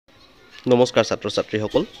নমস্কাৰ ছাত্ৰ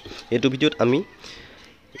ছাত্ৰীসকল এইটো ভিডিঅ'ত আমি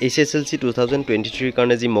HSLC 2023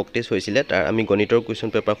 কাৰণে যি মক টেষ্ট হৈছিল তাৰ আমি গণিতৰ কোৱেশ্চন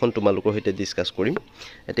পেপাৰখন তোমালোকৰ সৈতে ডিসকাস কৰিম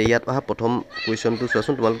এতিয়া ইয়াত অহা প্ৰথম কোৱেশ্চনটো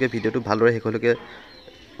চোৱাচোন তোমালোকে ভিডিঅ'টো ভালদৰে শেষলৈকে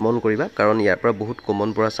মন কৰিবা কাৰণ ইয়াৰ পৰা বহুত কমন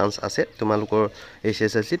পৰা চান্স আছে তোমালোকৰ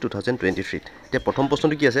HSLC 2023 এতিয়া প্ৰথম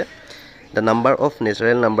প্ৰশ্নটো কি আছে The number of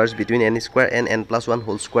natural numbers between n square and n plus 1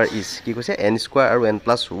 whole square is কি কৈছে n square আৰু n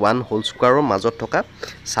plus 1 whole square ৰ মাজত থকা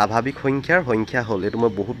স্বাভাৱিক সংখ্যাৰ সংখ্যা হ'ল এটো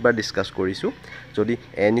মই বহুতবাৰ ডিসকাস কৰিছো যদি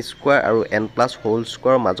n square আৰু n plus whole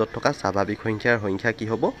square ৰ মাজত থকা স্বাভাৱিক সংখ্যাৰ সংখ্যা কি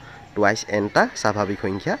হ'ব twice n টা স্বাভাৱিক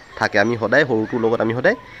সংখ্যা থাকে আমি সদায় হৰুটোৰ লগত আমি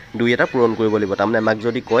সদায় 2 এটা পূৰণ কৰিব লাগিব তাৰমানে আমাক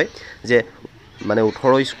যদি কয় যে মানে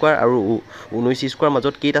 18 স্কয়াৰ আৰু 19 স্কয়াৰ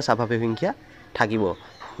মাজত কেইটা স্বাভাৱিক সংখ্যা থাকিব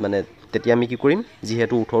মানে তেতিয়া আমি কি কৰিম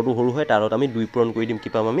যেহেতু 18 টো হৰু হয় তাৰত আমি 2 পূৰণ কৰি দিম কি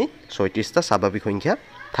পাম আমি 36 টা স্বাভাৱিক সংখ্যা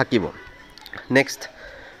থাকিব নেক্সট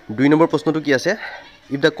 2 নম্বৰ প্ৰশ্নটো কি আছে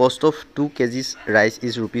if the cost of 2 kg rice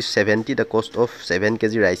is rupees 70 the cost of 7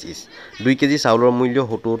 kg rice is 2 kg চাউলৰ মূল্য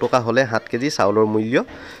 70 টকা হলে 7 kg চাউলৰ মূল্য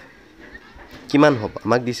কিমান হ'ব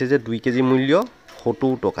আমাক দিছে যে 2 kg মূল্য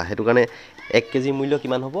 70 টকা হেতু কাৰণে 1 kg মূল্য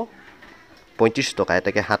কিমান হ'ব 35 টকা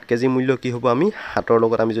এটাকে 7 কেজি মূল্য কি হ'ব আমি 7 ৰ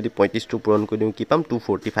লগত আমি যদি 35 টো পূৰণ কৰি দিও কি পাম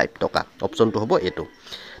 245 টকা অপচনটো হ'ব এটো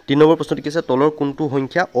 3 নম্বৰ প্ৰশ্নটো কি আছে তলৰ কোনটো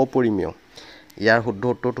সংখ্যা অপৰিমেয় ইয়াৰ শুদ্ধ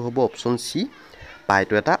উত্তৰটো হ'ব অপচন সি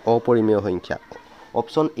পাইটো এটা অপৰিমেয় সংখ্যা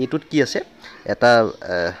অপচন এটোত কি আছে এটা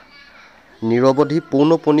নিৰৱধি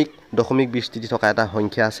পৌনপণিক দশমিক বিস্তৃতি থকা এটা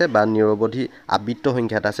সংখ্যা আছে বা নিৰৱধি আবৃত্ত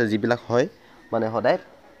সংখ্যা এটা আছে যিবিলাক হয় মানে সদায়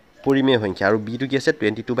পৰিমেয় সংখ্যা আৰু বি টু কি আছে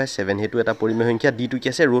 22/7 হেতু এটা পৰিমেয় সংখ্যা ডি টু কি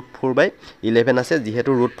আছে √4/11 আছে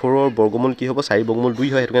যেহেতু √4 ৰ বৰ্গমূল কি হ'ব 4 বৰ্গমূল 2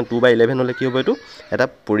 হয় হেতু কাৰণে 2/11 হলে কি হ'ব এটো এটা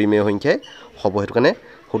পৰিমেয় সংখ্যা হ'ব হেতু কাৰণে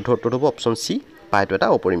শুদ্ধ উত্তৰটো হ'ব অপচন সি পাইটো এটা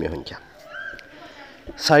অপৰিমেয় সংখ্যা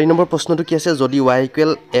 4 নম্বৰ প্ৰশ্নটো কি আছে যদি y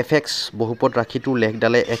 = fx বহুপদ ৰাশিটোৰ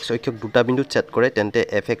লেখডালে x অক্ষক দুটা বিন্দুত ছেদ কৰে তেন্তে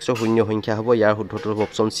fx ৰ শূন্য সংখ্যা হ'ব ইয়াৰ শুদ্ধ উত্তৰ হ'ব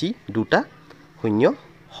অপচন সি দুটা শূন্য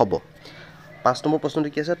হ'ব 5 নম্বৰ প্ৰশ্নটো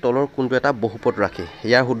কি আছে তলৰ কোনটো এটা বহুপদ ৰাশি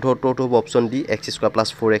ইয়াৰ শুদ্ধ উত্তৰটো হ'ব অপচন ডি x²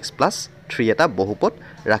 + 4x + 3 এটা বহুপদ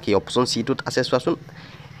ৰাশি অপচন সি টোত আছে চোৱাচোন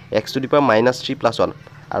x টু দি পাৱাৰ -3 + 1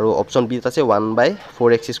 আৰু অপচন বি ত আছে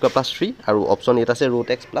 1/4x² + 3 আৰু অপচন এ ত আছে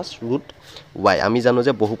 √x + √y আমি জানো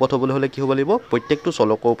যে বহুপদ হ'বলৈ হলে কি হ'ব লাগিব প্ৰত্যেকটো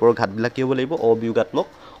চলকৰ ওপৰৰ ঘাতবিলাক কি হ'ব লাগিব অবিয়োগাত্মক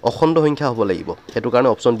অখণ্ড সংখ্যা হ'ব লাগিব হেতু কাৰণে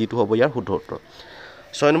অপচন ডি টো হ'ব ইয়াৰ শুদ্ধ উত্তৰ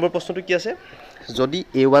 6 নম্বৰ প্ৰশ্নটো কি আছে যদি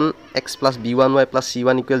a1x + b1y +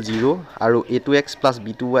 c1 = 0 আৰু a2x +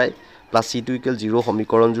 b2y + c2 = 0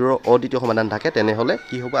 সমীকৰণজোৰৰ অদ্বিতীয় সমাধান থাকে তেনেহলে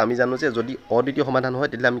কি হ'ব আমি জানো যে যদি অদ্বিতীয় সমাধান হয়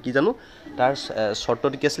তেতিয়া আমি কি জানো তাৰ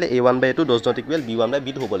শৰ্তটো কি আছিল a1/a2 does not equal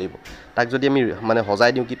b1/b2 হ'ব লাগিব তাক যদি আমি মানে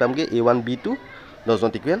হজাই দিও কি পামগে a1b2 does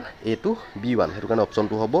not equal a2b1 হেতু কাৰণে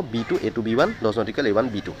অপচনটো হ'ব b2 a2b1 does not equal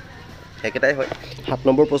a1b2 একেটাই হয় 7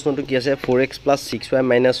 নম্বৰ প্ৰশ্নটো কি আছে 4x + 6y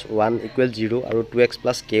 - 1 = 0 আৰু 2x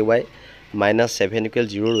 + ky -7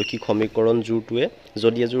 = 0 ৰৈখিক সমীকৰণ জোৰটোৱে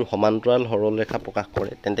যদি এজোৰ সমান্তৰাল সৰল ৰেখা প্ৰকাশ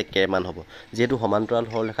কৰে তেন্তে কে মান হ'ব যেহেতু সমান্তৰাল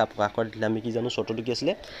সৰল ৰেখা প্ৰকাশ কৰে তেতিয়া আমি কি জানো শৰ্তটো কি আছিল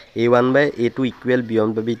a1/a2 =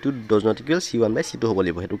 b1/b2 does not equal c1/c2 হ'ব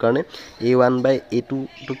লাগিব হেতু কাৰণে a1/a2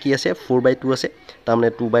 টো কি আছে 4/2 আছে তাৰমানে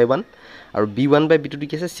 2/1 আৰু b1/b2 টো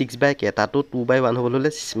কি আছে 6/k তাতো 2/1 হ'ব হলে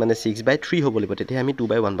মানে 6/3 হ'ব লাগিব তেতিয়া আমি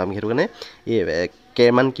 2/1 পাম হেতু কাৰণে কে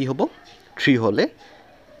মান কি হ'ব 3 হলে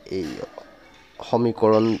এই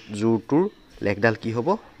সমীকৰণ জোৰটোৰ লেখডাল কি হ'ব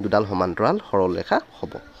দুডাল সমান্তৰাল সৰল ৰেখা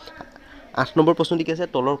হ'ব 8 নম্বৰ প্ৰশ্নটো কি আছে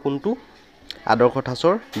তলৰ কোনটো আদৰ্শ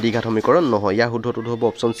ঠাচৰ দ্বিঘাত সমীকৰণ নহয় ইয়াৰ শুদ্ধটো হ'ব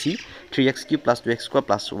অপচন সি 3x³ + 2x²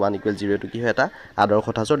 + 1 = 0 টো কি হয় এটা আদৰ্শ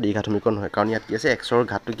ঠাচৰ দ্বিঘাত সমীকৰণ হয় কাৰণ ইয়াত কি আছে x ৰ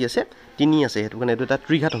ঘাতটো কি আছে 3 আছে হেতু কাৰণে এটো এটা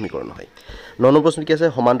ত্ৰিঘাত সমীকৰণ হয় 9 নম্বৰ প্ৰশ্ন কি আছে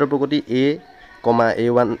সমান্তৰ প্ৰগতি a,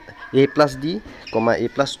 a1 a + d, a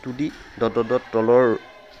 + 2d ... তলৰ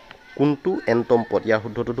কোনটো nতম পদ ইয়াৰ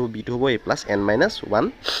শুদ্ধটো হ'ব b টো হ'ব a + n -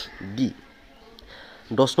 1d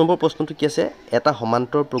 10 নম্বৰ প্ৰশ্নটো কি আছে এটা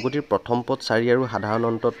সমান্তৰ প্ৰগতিৰ প্ৰথম পদ 4 আৰু সাধাৰণ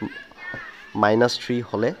অন্তত -3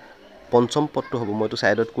 হলে পঞ্চম পদটো হ'ব মইটো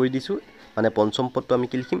সাইডত কৰি দিছো মানে পঞ্চম পদটো আমি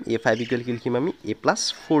কি লিখিম a5 = কি লিখিম আমি a +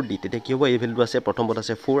 4d তেতিয়া কি হ'ব a ভ্যালুটো আছে প্ৰথম পদ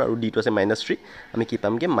আছে 4 আৰু d টো আছে -3 আমি কি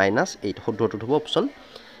পামগে -8 শুদ্ধটো হ'ব অপচন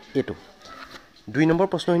এটো 2 নম্বৰ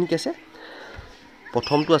প্ৰশ্নখিনি কি আছে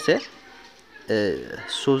প্ৰথমটো আছে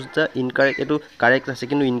choose the incorrect এটো কাৰেক্ট আছে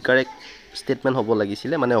কিন্তু ইনকাৰেক্ট স্টেটমেন্ট হ'ব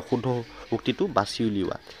লাগিছিল মানে অশুদ্ধ উক্তিটো বাছি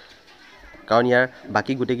উলিওৱা কাৰণ ইয়াৰ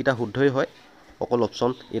বাকি গুটেকিটা শুদ্ধই হয় অকল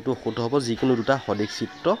অপচন এটো শুদ্ধ হ'ব যিকোনো দুটা সদিশ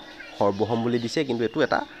চিত্ৰ সৰ্বসম বুলি দিছে কিন্তু এটো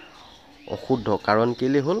এটা অশুদ্ধ কাৰণ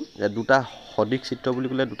কেলে হ'ল দুটা সদিশ চিত্ৰ বুলি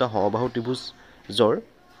কলে দুটা সমবাহু ত্ৰিভুজ জৰ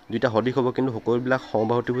দুটা সদিশ হ'ব কিন্তু সকলোবিলাক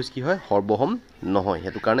সমবাহু ত্ৰিভুজ কি হয় সৰ্বসম নহয়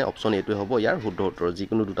হেতু কাৰণে অপচন এটো হ'ব ইয়াৰ শুদ্ধ উত্তৰ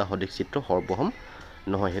যিকোনো দুটা সদিশ চিত্ৰ সৰ্বসম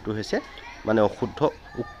নহয় হেতু হৈছে মানে অশুদ্ধ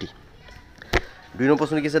উক্তি 2 নম্বৰ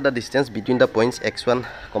প্ৰশ্ন কি আছে the distance between the points x1,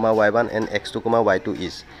 y1 and x2, y2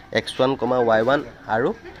 is x1, y1 আৰু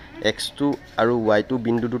x2 আৰু y2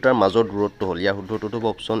 বিন্দু দুটাৰ মাজৰ দূৰত্ব হ'ল ইয়াৰ শুদ্ধটো হ'ব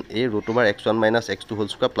অপচন এ √x1 - x2 whole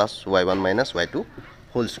square plus y1 - y2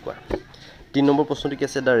 whole square 3 number প্ৰশ্নটো কি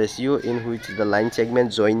আছে the ratio in which the line segment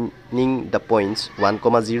joining the points 1,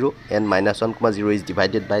 0 and -1, 0 is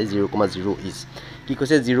divided by 0, 0 is কি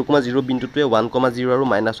কৈছে 0, 0 বিন্দুটোৱে 1, 0 আৰু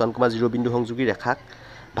 -1, 0 বিন্দু সংযোগী ৰেখাক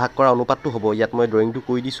ভাগ কৰা অনুপাতটো হ'ব ইয়াত মই ড্ৰয়িংটো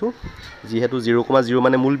কৈ দিছো যেহেতু 0, 0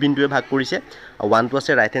 মানে মূল বিন্দুৱে ভাগ কৰিছে আৰু 1 টো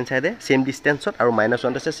আছে ৰাইট হেণ্ড সাইডে সেম ডিসটেন্সত আৰু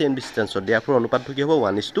 -1 আছে সেম ডিসটেন্সত দেয়াৰফৰ অনুপাতটো কি হ'ব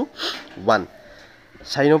 1:1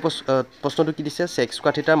 4 নম্বৰ প্ৰশ্নটো কি দিছে sec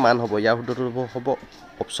স্কয়াৰ থিটাৰ মান হ'ব ইয়াৰ শুদ্ধটো হ'ব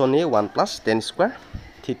অপচন এ 1 + tan স্কয়াৰ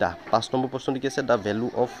থিটা 5 নম্বৰ প্ৰশ্নটো কি আছে the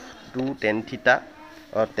value of 2 tan theta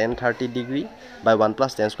or tan 30 degree by 1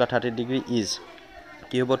 + tan square 30 degree is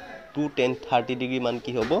কি হ'ব 2 tan 30 degree মান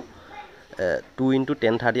কি হ'ব 2 *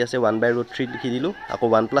 tan 30 আছে 1/√3 লিখি দিলো আকৌ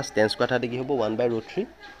 1 + tan স্কয়াৰ 30 কি হ'ব 1/√3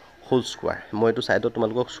 হোল স্কয়াৰ মই এটো সাইডত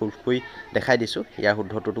তোমালোকক সলভ কৰি দেখাই দিছো ইয়াৰ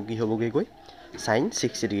শুদ্ধটো কি হ'বগে গৈ sin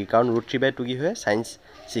 60 ডিগ্ৰী কাৰণ √3/2 কি হয় sin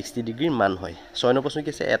 60 ডিগ্ৰীৰ মান হয় 6 নম্বৰ প্ৰশ্ন কি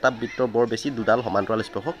আছে এটা বৃত্তৰ বৰ বেছি দুডাল সমান্তৰাল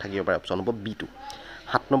স্পৰ্শক থাকিব পাৰে অপচন হ'ব বি2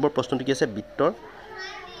 7 নম্বৰ প্ৰশ্নটো কি আছে বৃত্তৰ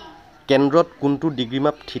কেন্দ্ৰত কোনটো ডিগ্ৰী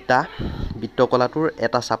মাপ থিটা বৃত্তকলাটোৰ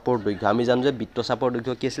এটা চাপৰ দৈৰ্ঘ্য আমি জানো যে বৃত্ত চাপৰ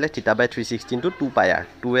দৈৰ্ঘ্য কি আছিল θ/360 * 2 পাই r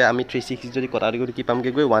 2 এ আমি 360 যদি কটা দিও কি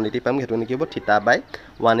পামগে গৈ 180 পামগে হেতু কি হ'ব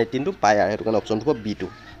θ/180 * পাই r হেতু কাৰণে অপচন হ'ব বি2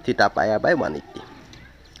 θ/180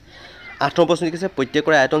 8 নম্বৰ প্ৰশ্ন কি আছে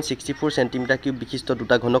প্ৰত্যেকৰ আয়তন 64 সেন্টিমিটাৰ কিউব বিশিষ্ট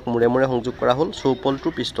দুটা ঘনক মুৰে মুৰে সংযোগ কৰা হ'ল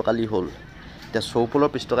চৌপলটোৰ পৃষ্ঠকালি হ'ল এতিয়া চৌপলৰ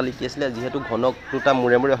পৃষ্ঠকালি কি আছিল যেহেতু ঘনক দুটা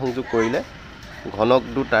মুৰে মুৰে সংযোগ কৰিলে ঘনক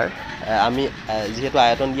দুটাৰ আমি যেহেতু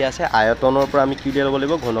আয়তন দিয়া আছে আয়তনৰ পৰা আমি কি উলিয়াই ল'ব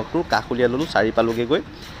লাগিব ঘনকটোৰ কাষ উলিয়াই ল'লো 4 পালোগে গৈ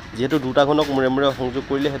যেহেতু দুটা ঘনক মুৰে মুৰে সংযোগ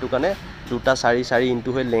কৰিলে হেতু কাৰণে দুটা 4 4 ইনটু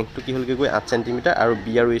হৈ লেংথটো কি হ'লগে গৈ 8 সেন্টিমিটাৰ আৰু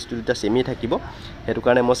বি আৰু এইচ টো দুটা সেমি থাকিব হেতু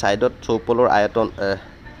কাৰণে মই সাইডত চৌপলৰ আয়তন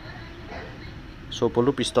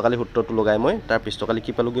চৌপলটোৰ পৃষ্ঠকালি সূত্ৰটো লগাই মই তাৰ পৃষ্ঠকালি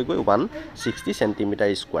কি পালোগে গৈ 160 সেন্টিমিটাৰ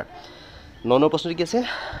স্কয়াৰ 9 নম্বৰ প্ৰশ্নটো কি আছে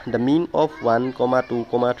the mean of 1, 2,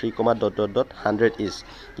 3, ... 100 is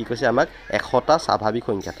কি কৈছে আমাক 100টা স্বাভাৱিক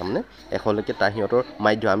সংখ্যা তাৰমানে 100 লৈকে তাৰ হিয়তৰ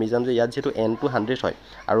মাধ্য আমি জানো যে ইয়াত যেটো n টো 100 হয়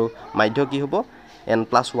আৰু মাধ্য কি হ'ব n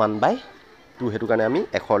 + 1/2 হেতু কাৰণে আমি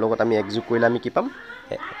 100 লগত আমি এক যোগ কৰিলে আমি কি পাম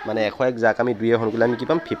মানে 101 যাক আমি 2 এ হৰণ কৰিলে আমি কি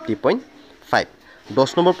পাম 50.5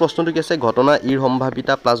 10 নম্বৰ প্ৰশ্নটো কি আছে ঘটনা ইৰ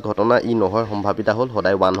সম্ভাৱিতা প্লাস ঘটনা ই নহয় সম্ভাৱিতা হ'ল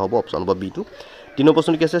সদায় 1 হ'ব অপচন হ'ব বি2 3 নম্বৰ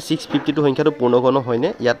প্ৰশ্নটো কি আছে 652 সংখ্যাটো পূৰ্ণঘন হয়নে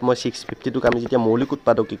ইয়াত মই 652 ক আমি যেতিয়া মৌলিক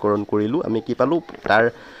উৎপাদকীকৰণ কৰিলো আমি কি পালো তাৰ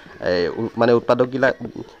মানে উৎপাদকবিলাক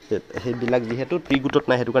হেবিলাক যেহেতু ত্ৰিগুটত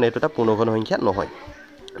নাই হেতু কাৰণে এটা পূৰ্ণঘন সংখ্যা নহয়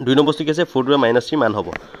 2 নম্বৰ প্ৰশ্নটো কি আছে 4 * -3 মান হ'ব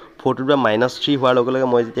 4 * -3 হোৱাৰ লগে লগে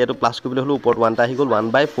মই যেতিয়া এটো প্লাস কৰিবলৈ হলো ওপৰত 1 টা আহি গ'ল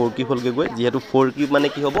 1/4 কি হ'লগে গৈ যেহেতু 4 কিউব মানে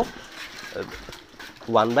কি হ'ব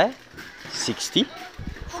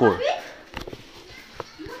 1/64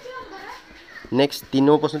 নেক্সট 3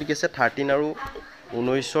 নম্বৰ প্ৰশ্নটো কি আছে 13 আৰু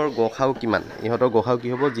 19ৰ গসাউ কিমান ইহতৰ গসাউ কি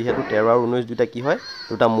হ'ব যেহেতু 13 আৰু 19 দুটা কি হয়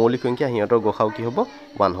দুটা মৌলিক সংখ্যা ইহতৰ গসাউ কি হ'ব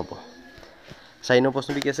 1 হ'ব 4 নম্বৰ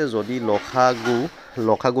প্ৰশ্নটো কি আছে যদি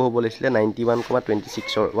লখাগু হ'ব লাগিছিলে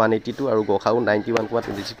 91.26 ৰ 182 আৰু গসাউ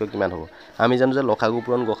 91.26 কিমান হ'ব আমি জানো যে লখাগু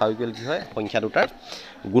পূৰণ গসাউ ইকুৱেল কি হয় সংখ্যা দুটাৰ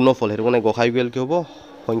গুণফল হেতু কাৰণে গসাউ ইকুৱেল কি হ'ব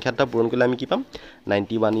সংখ্যাটা পূৰণ কৰিলে আমি কি পাম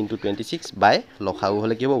 91 * 26 বাই লখাগু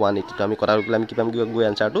হলে কি হ'ব 182 আমি কটা কৰিলে আমি কি পাম গৈ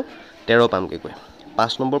আনসাৰটো 13 পামগে গৈ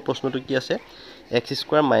 5 নম্বৰ প্ৰশ্নটো কি আছে x²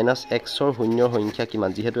 - x ৰ শূন্য সংখ্যা কিমান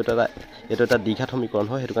যেহেতু এটা দ্বিঘাত সমীকৰণ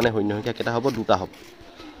হয় হেতু কাৰণে শূন্য সংখ্যা কেটা হ'ব দুটা হ'ব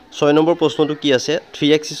 6 নম্বৰ প্ৰশ্নটো কি আছে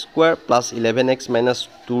 3x² + 11x -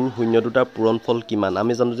 2 ৰ শূন্য দুটাৰ পূৰণফল কিমান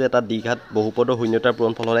আমি জানো যে এটা দ্বিঘাত বহুপদৰ শূন্যতাৰ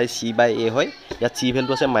পূৰণফল হ'লে c/a হয় ইয়াত c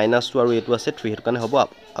ভ্যালুটো আছে -2 আৰু a টো আছে 3 হেতু কাৰণে হ'ব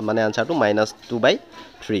মানে আনসাৰটো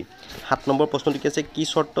 -2/3 7 নম্বৰ প্ৰশ্নটো কি আছে কি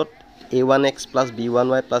শৰ্তত a1x +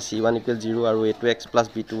 b1y + c1 = 0 আৰু a2x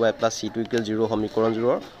 + b2y + c2 = 0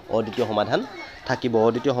 সমীকৰণজোৰৰ অদ্বিতীয় সমাধান থাকিব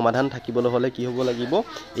অদ্বিতীয় সমাধান থাকিবলৈ হলে কি হ'ব লাগিব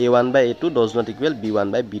a1/a2 does not equal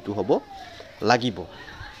b1/b2 হ'ব লাগিব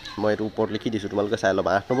মই এটো ওপৰত লিখি দিছো তোমালোকে চাই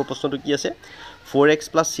লবা 8 নম্বৰ প্ৰশ্নটো কি আছে 4x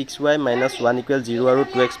 + 6y - 1 = 0 আৰু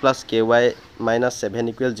 2x + ky - 7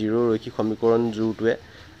 = 0 ৰৈখিক সমীকৰণ জোৰটোৱে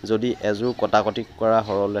যদি এজোৰ কটাকটি কৰা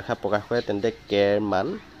সৰলৰেখা প্ৰকাশ কৰে তেন্তে k ৰ মান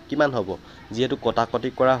কিমান হ'ব যেহেতু কটাকটি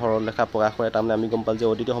কৰা সৰলৰেখা প্ৰকাশ কৰে তাৰমানে আমি গম পাল যে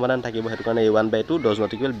অদ্বিতীয় সমাধান থাকিব হেতু কাৰণে a1/2 does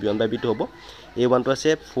not equal b1/b2 হ'ব a1 টো আছে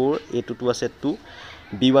 4 a2 টো আছে 2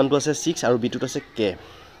 b1 টো আছে 6 আৰু b2 টো আছে k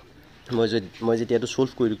মই যেতিয়া এটো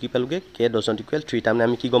সলভ কৰিলো কি পালোগে k does not equal 3 তাৰমানে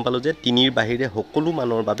আমি কি গম পালো যে 3 ৰ বাহিৰে সকলো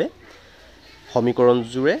মানৰ বাবে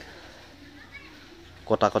সমীকৰণজোৰে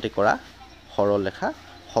কটাকটি কৰা সৰলৰেখা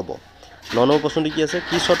হ'ব 9 নম্বৰ প্ৰশ্নটো কি আছে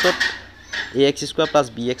কি শৰ্তত ax²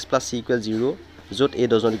 + bx + c = 0 য'ত a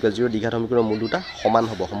does not equal 0 দ্বিঘাত সমীকৰণৰ মূল দুটা সমান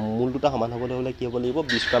হ'ব মূল দুটা সমান হ'বলৈ হ'লে কি হ'ব লাগিব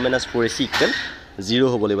b square minus 4ac equal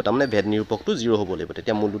 0 হ'ব লাগিব তাৰমানে ভেদ নিৰূপকটো 0 হ'ব লাগিব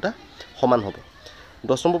তেতিয়া মূল দুটা সমান হ'ব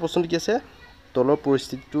 10 নম্বৰ প্ৰশ্নটো কি আছে তলৰ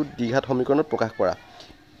পৰিস্থিতিটো দ্বিঘাত সমীকৰণত প্ৰকাশ কৰা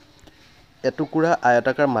এটুকুৰা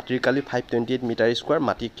আয়তাকাৰ মাটিৰ কালি 528 মিটাৰ স্কয়াৰ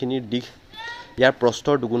মাটিখিনিৰ দিশ ইয়াৰ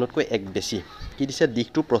প্ৰস্থৰ দুগুণতকৈ এক বেছি কি দিছে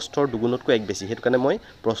দিশটো প্ৰস্থৰ দুগুণতকৈ এক বেছি হেতু কাৰণে মই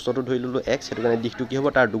প্ৰস্থটো ধৰি ললো x হেতু কাৰণে দিশটো কি হ'ব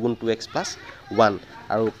তাৰ দুগুণ 2x + 1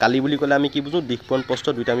 আৰু কালি বুলি ক'লে আমি কি বুজো দিশ পূৰণ প্ৰস্থ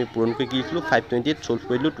দুইটা আমি পূৰণ কৰি কি লিখলো 528 সলভ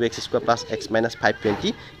কৰিলো 2x² + x - 520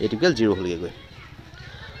 এটিকুৱেল 0 হ'লগে গৈ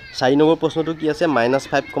 4 নম্বৰ প্ৰশ্নটো কি আছে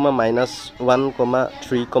 -5, -1,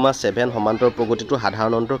 3, 7 সমান্তৰ প্ৰগতিটোৰ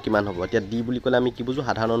সাধাৰণ অন্তৰ কিমান হ'ব এতিয়া d বুলি ক'লে আমি কি বুজো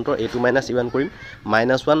সাধাৰণ অন্তৰ a2 - a1 কৰিম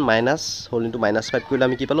 -1 মাইনাস হোল ইনটু -5 কৰিলে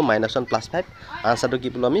আমি কি পালো -1 + 5 আনসাৰটো কি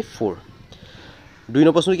পালো আমি 4 2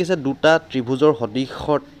 নম্বৰ প্ৰশ্নটো কি আছে দুটা ত্ৰিভুজৰ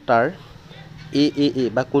সদিশতাৰ a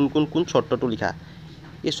বা কোন শৰ্তটো লিখা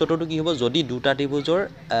এই শৰ্তটো কি হ'ব যদি দুটা ত্ৰিভুজৰ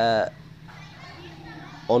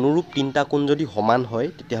অনুৰূপ তিনটা কোণ যদি সমান হয়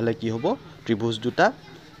তেতিয়াহলে কি হ'ব ত্ৰিভুজ দুটা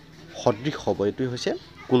সদৃশ হ'ব এটো হৈছে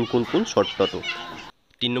কোন শৰ্তটো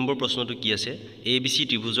 3 নম্বৰ প্ৰশ্নটো কি আছে ABC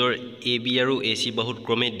ত্ৰিভুজৰ AB আৰু AC বাহুত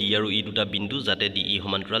ক্ৰমে D আৰু E দুটা বিন্দু যাতে DE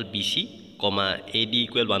সমান্তৰাল BC, AD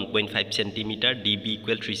 = 1.5 cm, DB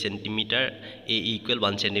 = 3 cm, AE =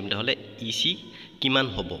 1 cm হলে EC কিমান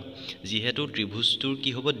হ'ব যেহেতু ত্ৰিভুজটোৰ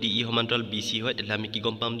কি হ'ব DE সমান্তৰাল BC হয় তেলে আমি কি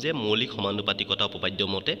গম পাম যে মৌলিক সমানুপাতিকতা উপপাদ্য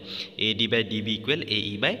মতে AD/DB =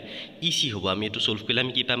 AE/EC হ'ব আমি এটো সলভ কৰিলে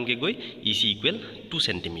আমি কি পামগে গৈ EC = 2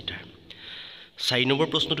 cm 4 নম্বৰ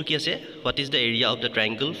প্ৰশ্নটো কি আছে what is the area of the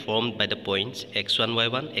triangle formed by the points x1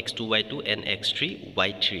 y1 x2 y2 and x3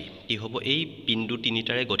 y3 কি হ'ব এই বিন্দু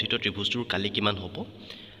তিনিটাৰে গঠিত ত্ৰিভুজটোৰ কালি কিমান হ'ব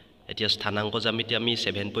এতিয়া স্থানাংক জ্যামিতি আমি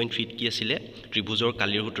 7.3 কি আছিল ত্ৰিভুজৰ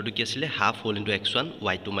কালিৰ সূত্ৰটো কি আছিল half whole into x1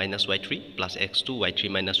 y2 - y3 + x2 y3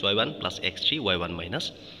 - y1 + x3 y1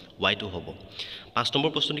 - y2 হ'ব 5 নম্বৰ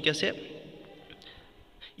প্ৰশ্নটো কি আছে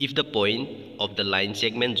If the point of the line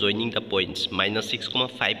segment joining the points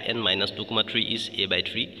 -6,5 and -2,3 is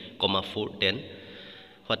a/3, 4, then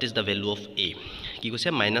what is the value of a? কি কৈছে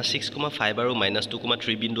 -6,5 আৰু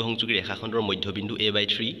 -2,3 বিন্দু সংযোগী ৰেখাখণ্ডৰ মধ্যবিন্দু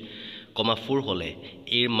a/3, 4 হলে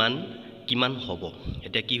এৰ মান কিমান হ'ব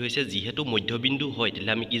এটা কি হৈছে যেহেতু মধ্যবিন্দু হয়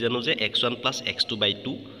তেলে আমি কি জানো যে x1 +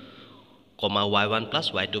 x2/2, y1 +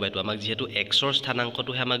 y2/2 আমাক যেহেতু x ৰ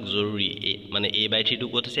স্থানাংকটো হে আমাক জৰুৰী মানে a/3 টো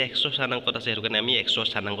কত আছে x ৰ স্থানাংকত আছে হেতু কাৰণে আমি x ৰ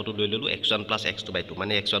স্থানাংকটো লৈ ললো x1 + x2/2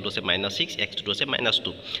 মানে x1 টো আছে -6 x2 টো আছে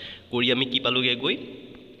 -2 কৰি আমি কি পালোগে গৈ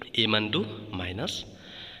a মানটো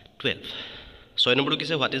 -12 6 নম্বৰটো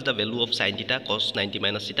কিছে what is the value of sin θ cos 90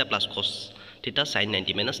 - θ plus cos θ sin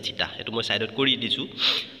 90 - θ এটো মই সাইডত কৰি দিছো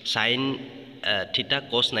sin θ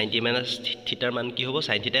cos 90 - θ ৰ মান কি হ'ব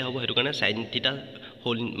sin θ হ'ব হেতু কাৰণে sin θ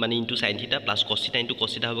হোল মানে into sin θ plus cos θ into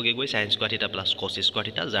cos θ হ'বগে গৈ sin square θ plus cos square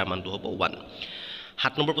θ যাৰ মানটো হ'ব 1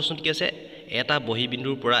 7 নম্বৰ প্ৰশ্নটো কি আছে এটা বহি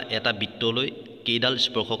বিন্দুৰ পৰা এটা বৃত্তলৈ কেইডাল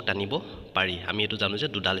স্পৰ্শক টানিব পাৰি আমি এটো জানো যে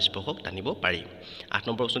দুডাল স্পৰ্শক টানিব পাৰি 8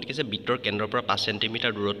 নম্বৰ প্ৰশ্নটো কি আছে বৃত্তৰ কেন্দ্ৰৰ পৰা 5 cm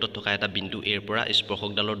দূৰত্বত থকা এটা বিন্দু এৰ পৰা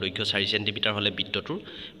স্পৰ্শকডালৰ দৈৰ্ঘ্য 4 cm হলে বৃত্তটোৰ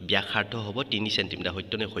ব্যাসাৰ্ধ হ'ব 3 cm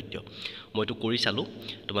সত্য নে সত্য মইটো কৰি চালো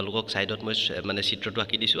তোমালোকক সাইডত মই মানে চিত্ৰটো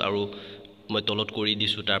আঁকি দিছো আৰু মই তলত কৰি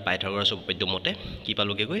দিছো তাৰ পাইথাগোৰাছ উপপাদ্য মতে কি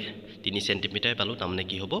পালোগে গৈ 3 cm পালো তাৰমানে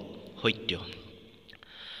কি হ'ব সত্য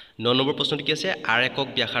 9 নম্বৰ প্ৰশ্নটো কি আছে r একক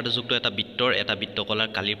ব্যাসাৰ্ধযুক্ত এটা বৃত্তৰ এটা বৃত্তকলাৰ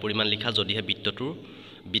কালিৰ পৰিমাণ লিখা যদিহে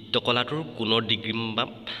বৃত্তকলাটোৰ কোণৰ ডিগ্ৰী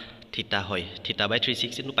মাপ থিটা হয়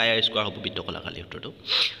θ/360 * πr² হ'ব বৃত্তকলা কালিৰ সূত্ৰটো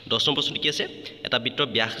 10 নম্বৰ প্ৰশ্নটো কি আছে এটা বৃত্তৰ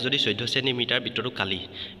ব্যাস যদি 14 cm বৃত্তটো কালি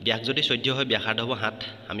ব্যাস যদি 14 হয় ব্যাসাৰ্ধ হ'ব 7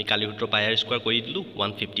 আমি কালিৰ সূত্ৰ πr² কৰি দিলো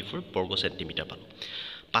 154 বৰ্গ সেন্টিমিটাৰ পালো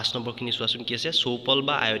 5 নম্বৰ খিনি চোৱাচোন কি আছে চৌপল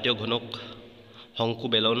বা আয়তীয় ঘনক শংকু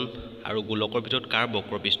বেলন আৰু গোলকৰ ভিতৰত কাৰ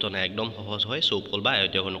বক্ৰপৃষ্ঠ নাই একদম সহজ হয় চৌপল বা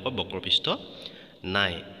আয়তীয় ঘনকৰ বক্ৰপৃষ্ঠ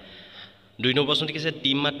নাই 2 নম্বৰ প্ৰশ্নটো কি আছে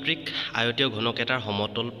ত্ৰিমাত্ৰিক আয়তীয় ঘনক এটাৰ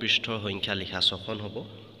সমতল পৃষ্ঠৰ সংখ্যা লিখা 6খন হ'ব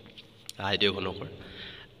আয়তীয় ঘনকৰ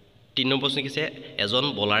 3 নম্বৰ প্ৰশ্ন কি আছে এজন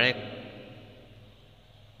বলাৰে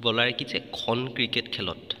কি যে খন ক্ৰিকেট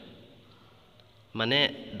খেলত মানে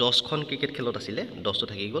 10খন ক্ৰিকেট খেলত আছিলে 10টো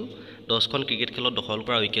থাকি গল 10খন ক্ৰিকেট খেলত দখল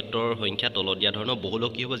কৰা উইকেটৰ সংখ্যা তলত দিয়া ধৰণৰ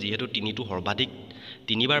বহুলক কি হ'ব যেহেতু 3টো সৰ্বাধিক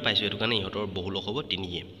 3বাৰ পাইছো এটো কাৰণে ইহতৰ বহুলক হ'ব 3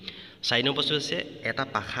 4 নম্বৰ প্ৰশ্ন আছে এটা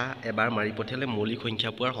পাখা এবাৰ মাৰি পঠিয়ালে মৌলিক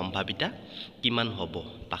সংখ্যা পোৱাৰ সম্ভাৱিতা কিমান হ'ব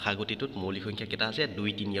পাখা গতিটোত মৌলিক সংখ্যা কেটা আছে 2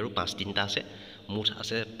 3 আৰু 5 তিনটা আছে মুঠ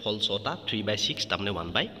আছে ফল 6টা 3/6 তাৰমানে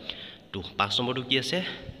 1/2 5 নম্বৰটো কি আছে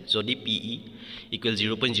যদি PE =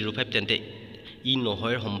 0.05 তেন্তে ই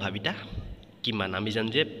নহয়ৰ সম্ভাৱিতা কিমান আমি জানো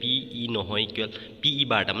যে পি ই নহয় ইকুৱেল পি ই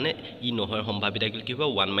বাৰ তাৰমানে ই নহয় সম্ভাৱিতা কি হ'ব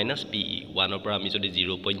 1 মাইনাছ পি ই 1 পৰা আমি যদি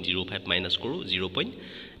 0.05 মাইনাছ কৰোঁ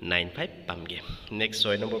 0.95 পামগৈ নেক্সট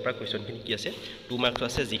 6 নম্বৰ পৰা কুৱেশ্যনখিনি কি আছে 2 মাৰ্কছ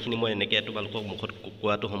আছে যিখিনি মই এনেকৈ তোমালোকক মুখত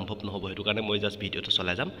কোৱাটো সম্ভৱ নহ'ব সেইটো কাৰণে মই জাষ্ট ভিডিঅ'টো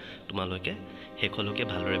চলাই যাম তোমালোকে শেষলৈকে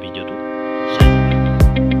ভালদৰে ভিডিঅ'টো চাই